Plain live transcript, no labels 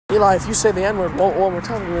Eli, if you say the N-word one more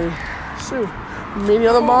time, we're going to sue. Meaning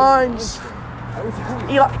of the minds.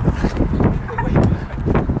 Eli.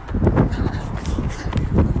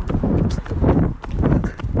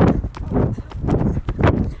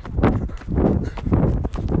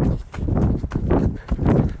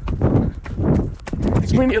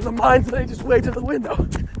 It's meaning of the minds, and they just wave to the window.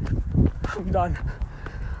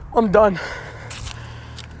 I'm done.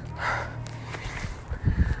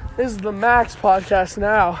 This is the Max podcast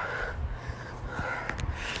now.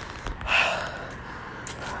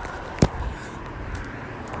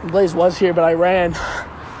 Blaze was here, but I ran.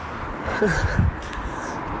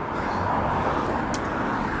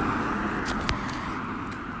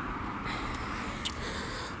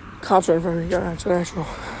 Cops are in front of me. Yeah, international.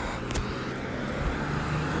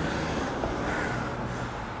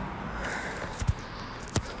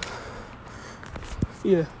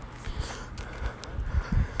 Yeah.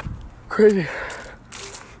 Crazy.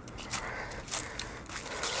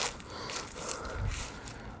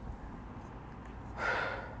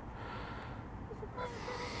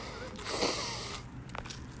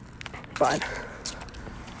 Fine.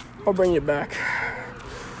 I'll bring you back.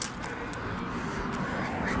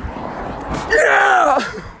 Yeah!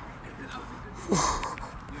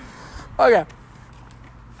 Okay.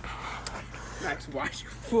 Max, why's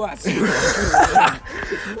your foot?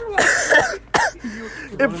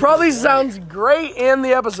 It probably sounds great in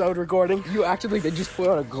the episode recording. You acted like they just put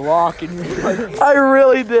out a Glock and you're like... I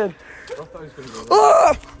really did.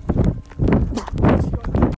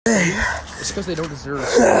 It's because they don't deserve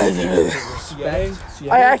respect.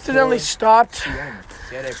 I accidentally stopped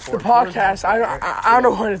the podcast. I don't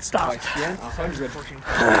know when it stopped.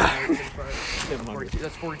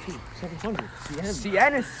 That's 42. 700.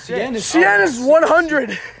 Sienna's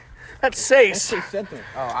 100. That's Sace.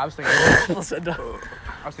 Oh, I was thinking.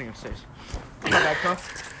 Sace. That tough.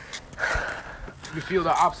 You feel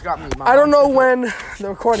the ops got me. I don't know when the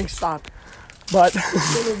recording stopped, but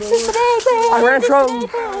I ran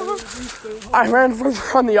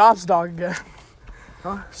from the ops dog again.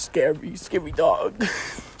 Huh? Scary dog.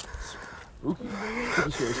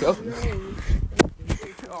 Spooky yourself.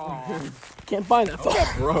 Can't find that phone.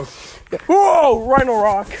 That broke. Whoa, Rhino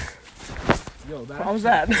Rock. Yo, What was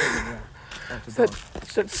that? It's that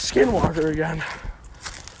Skinwalker again.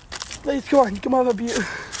 Please, come on up here.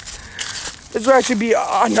 This will actually be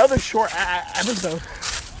another short episode.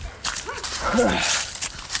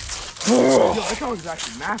 Yo, that car was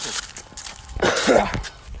actually massive.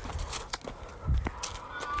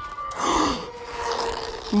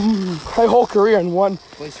 My whole career in one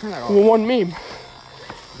meme. You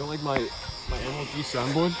don't like my MLG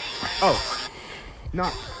soundboard? Oh, no.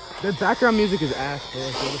 The background music is ass.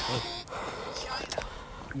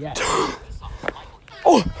 Yeah.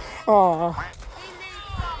 Oh.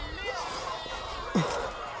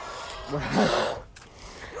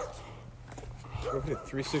 Look at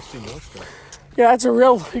 360 Nostra. Yeah, that's a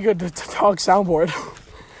really good dog soundboard.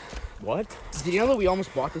 What? Did you know that we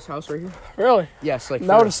almost bought this house right here? Really? Yes, like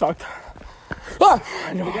that would have sucked.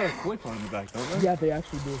 I know. They got a koi pond in the back, don't they? Yeah, they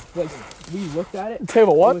actually do. Like, we looked at it.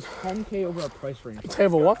 Table what? It was 10K over our price range.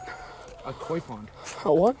 Table what? A koi pond.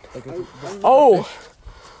 A what? Like Oh.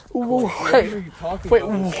 Wait,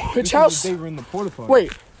 which house? They were in the porta potty.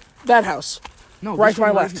 Wait, that house. No, Right to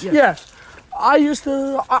my left. Yeah.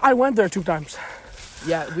 I went there 2 times.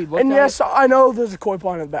 Yeah, we looked And at yes, it. I know there's a koi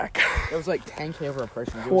pond in the back. It was like 10K over our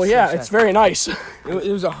price range. Well, yeah, it's very nice. It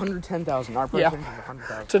was 110,000. Our price range was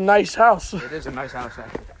 100,000. It's a nice house. It is a nice house,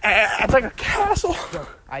 actually. It's like a castle.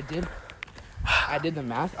 I did the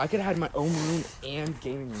math. I could have had my own room and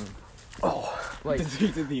gaming room. Oh. Like, You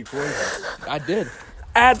did the equation. I did.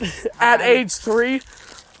 At age 3,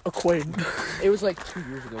 a quid. It was like 2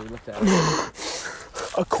 years ago we looked at it.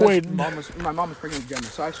 A quid. My mom was pregnant with Gemma,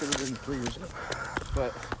 so I actually lived in 3 years ago.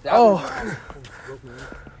 But that Oh.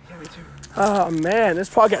 Yeah, me too. Oh, man, this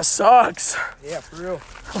podcast sucks. Yeah, for real.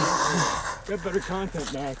 Get better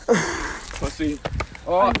content, Max. Pussy.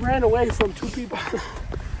 I ran away from 2 people.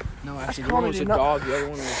 No, actually, That's one was a comedy, dog, the other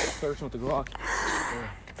one was a person with a Glock.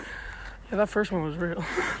 Yeah, that first one was real.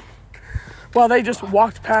 Well, they just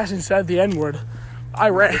walked past and said the N-word. I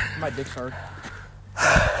ran. My dick's hard.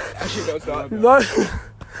 Actually, no, it's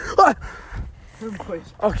not.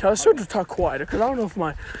 Okay, let's start to talk quieter, because I don't know if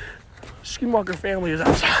my Skinwalker family is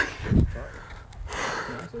outside.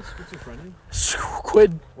 What's your friend name?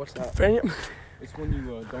 Squid. What's that? Fanium. It's when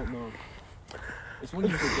you don't know. It's when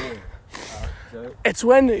you forget. It's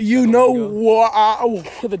when you know what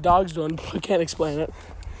the dog's doing, but I can't explain it.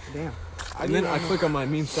 Damn. And then I click on my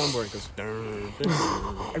meme soundboard. It goes.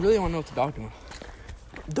 I really want to know what the dog's doing.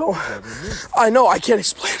 Don't. I know. I can't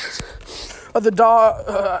explain it. The dog.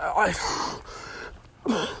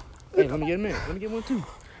 Hey, let me get a minute. Let me get one too.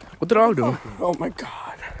 What the dog doing? Oh my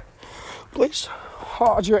God. Please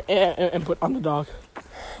hold your input on the dog.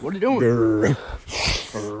 What are you doing?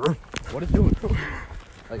 What is it doing?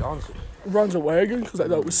 Like, honestly. Runs away again because I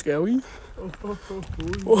thought it was scary.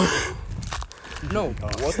 No,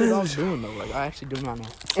 what the dog's doing though? Like, I actually do not know.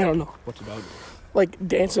 I don't know. What's the dog doing? Like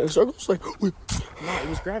dancing in circles. Like. No, it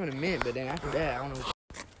was grabbing a mint, but then after that, I don't know.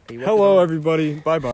 Hey, Hello, everybody. Bye-bye.